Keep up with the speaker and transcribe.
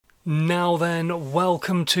Now then,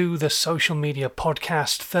 welcome to the Social Media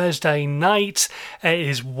Podcast. Thursday night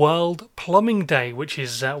is World Plumbing Day, which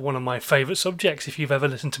is one of my favourite subjects. If you've ever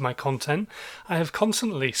listened to my content, I have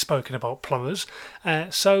constantly spoken about plumbers.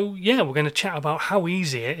 We're going to chat about how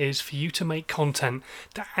easy it is for you to make content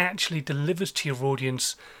that actually delivers to your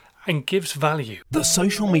audience and gives value. The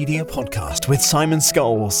Social Media Podcast with Simon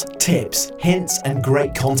Scholes. Tips, hints, and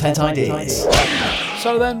great content ideas.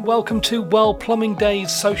 So then, welcome to World Plumbing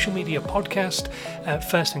Day's Social Media Podcast.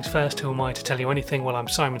 First things first, who am I to tell you anything? Well, I'm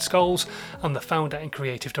Simon Scholes. I'm the founder and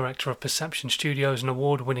creative director of Perception Studios, an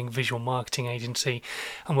award-winning visual marketing agency.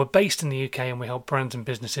 And we're based in the UK and we help brands and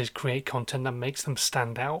businesses create content that makes them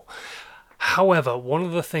stand out. However, one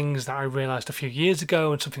of the things that I realised a few years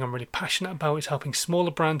ago and something I'm really passionate about is helping smaller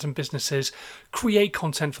brands and businesses create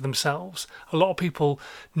content for themselves. A lot of people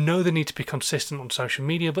know they need to be consistent on social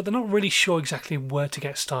media, but they're not really sure exactly where to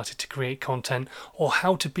get started to create content or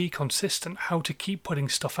how to be consistent, how to keep putting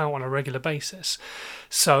stuff out on a regular basis.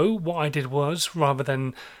 So what I did was, rather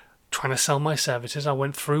than trying to sell my services, I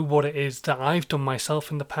went through what it is that I've done myself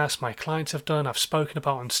in the past, my clients have done, I've spoken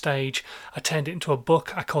about on stage. I turned it into a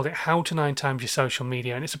book. I called it How to 9 Times Your Social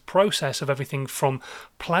Media, and it's a process of everything from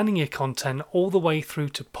planning your content all the way through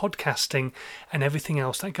to podcasting and everything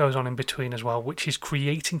else that goes on in between as well, which is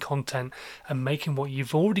creating content and making what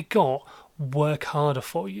you've already got work harder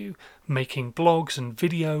for you, making blogs and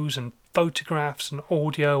videos and photographs and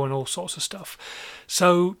audio and all sorts of stuff.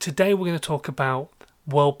 So today we're going to talk about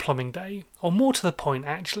World Plumbing Day, or more to the point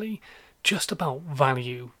actually, just about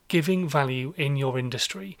value, giving value in your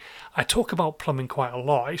industry. I talk about plumbing quite a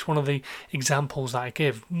lot. It's one of the examples that I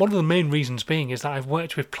give. One of the main reasons being is that I've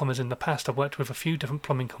worked with plumbers in the past. I've worked with a few different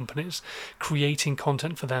plumbing companies, creating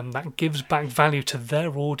content for them that gives back value to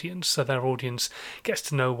their audience, so their audience gets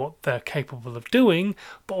to know what they're capable of doing,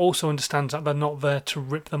 but also understands that they're not there to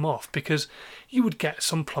rip them off. Because you would get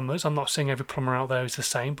some plumbers, I'm not saying every plumber out there is the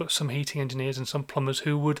same, but some heating engineers and some plumbers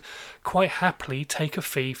who would quite happily take a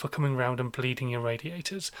fee for coming around and bleeding your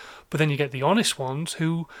radiators. But then you get the honest ones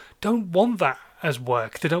who don't want that as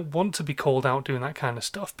work. They don't want to be called out doing that kind of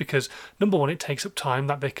stuff because, number one, it takes up time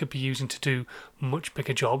that they could be using to do much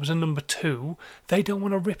bigger jobs, and number two, they don't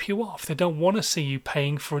want to rip you off. They don't want to see you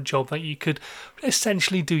paying for a job that you could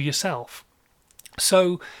essentially do yourself.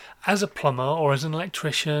 So as a plumber or as an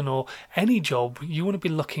electrician or any job, you want to be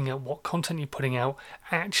looking at what content you're putting out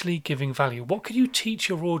actually giving value. What could you teach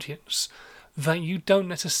your audience that you don't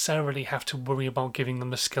necessarily have to worry about giving them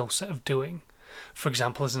the skill set of doing? For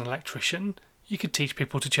example, as an electrician, you could teach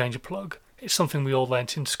people to change a plug. It's something we all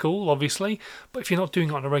learnt in school, obviously, but if you're not doing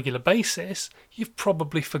it on a regular basis, you've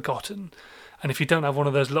probably forgotten. And if you don't have one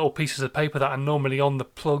of those little pieces of paper that are normally on the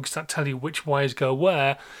plugs that tell you which wires go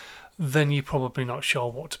where, then you're probably not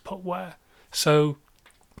sure what to put where. So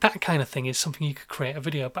that kind of thing is something you could create a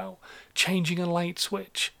video about. Changing a light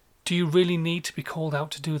switch. Do you really need to be called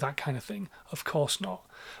out to do that kind of thing? Of course not.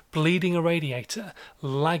 Bleeding a radiator,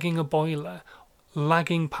 lagging a boiler,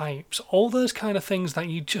 lagging pipes, all those kind of things that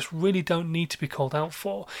you just really don't need to be called out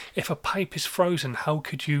for. If a pipe is frozen, how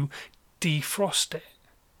could you defrost it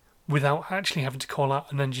without actually having to call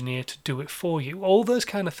out an engineer to do it for you? All those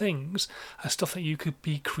kind of things are stuff that you could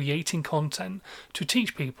be creating content to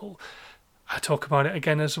teach people. I talk about it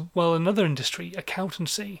again as well, another industry,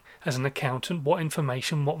 accountancy. As an accountant, what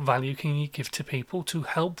information, what value can you give to people to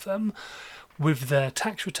help them with their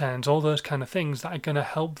tax returns, all those kind of things that are going to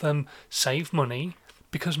help them save money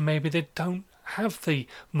because maybe they don't have the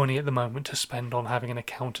money at the moment to spend on having an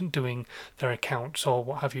accountant doing their accounts or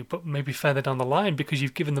what have you, but maybe further down the line, because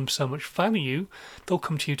you've given them so much value, they'll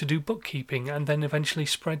come to you to do bookkeeping and then eventually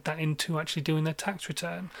spread that into actually doing their tax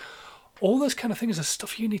return. All those kind of things are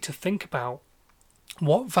stuff you need to think about.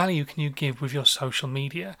 What value can you give with your social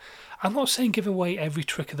media? I'm not saying give away every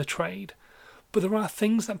trick of the trade, but there are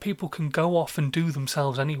things that people can go off and do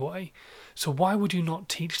themselves anyway. So why would you not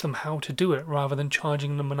teach them how to do it rather than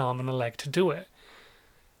charging them an arm and a leg to do it?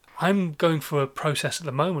 I'm going through a process at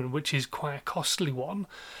the moment which is quite a costly one,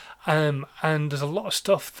 and there's a lot of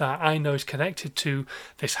stuff that I know is connected to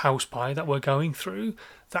this house buy that we're going through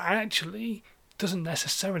that actually doesn't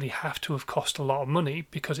necessarily have to have cost a lot of money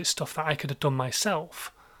because it's stuff that I could have done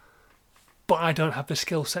myself. But I don't have the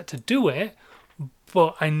skill set to do it,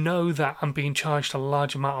 but I know that I'm being charged a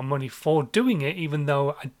large amount of money for doing it, even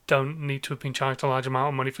though I don't need to have been charged a large amount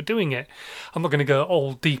of money for doing it. I'm not going to go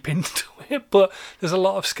all deep into it, but there's a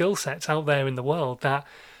lot of skill sets out there in the world that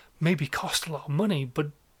maybe cost a lot of money, but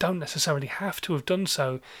don't necessarily have to have done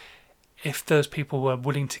so if those people were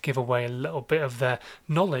willing to give away a little bit of their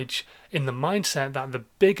knowledge in the mindset that the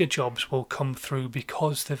bigger jobs will come through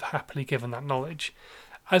because they've happily given that knowledge.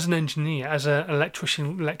 as an engineer, as an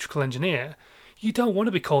electrical engineer, you don't want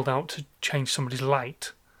to be called out to change somebody's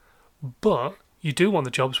light, but you do want the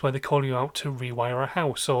jobs where they call you out to rewire a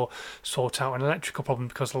house or sort out an electrical problem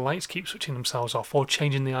because the lights keep switching themselves off, or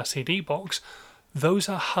changing the RCD box. Those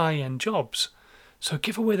are high-end jobs. So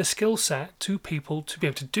give away the skill set to people to be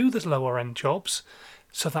able to do the lower-end jobs,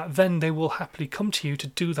 so that then they will happily come to you to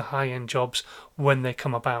do the high-end jobs when they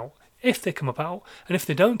come about. If they come about, and if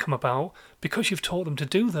they don't come about, because you've taught them to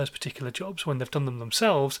do those particular jobs when they've done them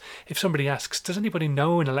themselves, if somebody asks, does anybody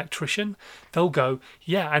know an electrician? They'll go,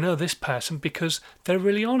 yeah, I know this person, because they're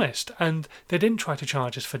really honest, and they didn't try to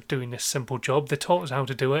charge us for doing this simple job. They taught us how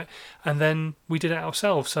to do it, and then we did it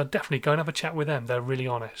ourselves. So definitely go and have a chat with them. They're really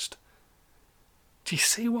honest. Do you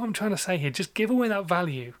see what I'm trying to say here? Just give away that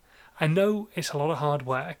value. I know it's a lot of hard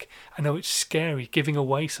work. I know it's scary giving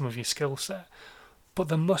away some of your skill set. But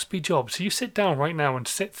there must be jobs. So you sit down right now and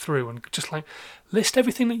sit through and just list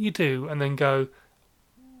everything that you do, and then go,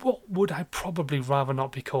 what would I probably rather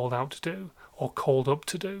not be called out to do or called up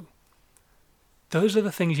to do? Those are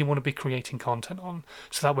the things you want to be creating content on,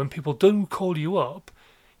 so that when people do call you up,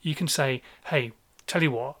 you can say, hey, tell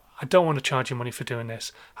you what, I don't want to charge you money for doing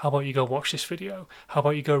this. How about you go watch this video? How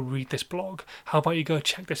about you go read this blog? How about you go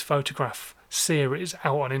check this photograph series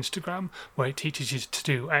out on Instagram where it teaches you to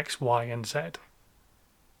do X, Y, and Z?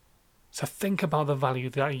 So think about the value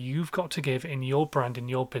that you've got to give in your brand, in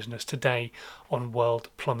your business today on World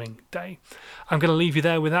Plumbing Day. I'm going to leave you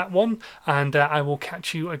there with that one, and I will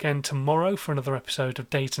catch you again tomorrow for another episode of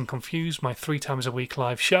Dazed and Confused, my 3 times a week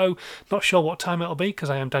live show. Not sure what time it'll be because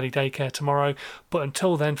I am Daddy Daycare tomorrow, but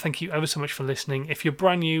until then, thank you ever so much for listening. If you're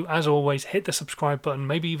brand new, as always, hit the subscribe button,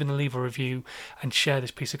 maybe even leave a review, and share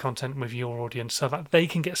this piece of content with your audience so that they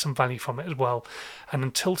can get some value from it as well. And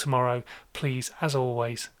until tomorrow, please, as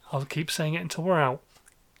always, I'll keep saying it until we're out,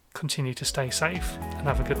 continue to stay safe and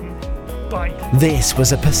have a good one. Bye. This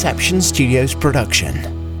was a Perception Studios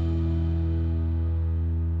production.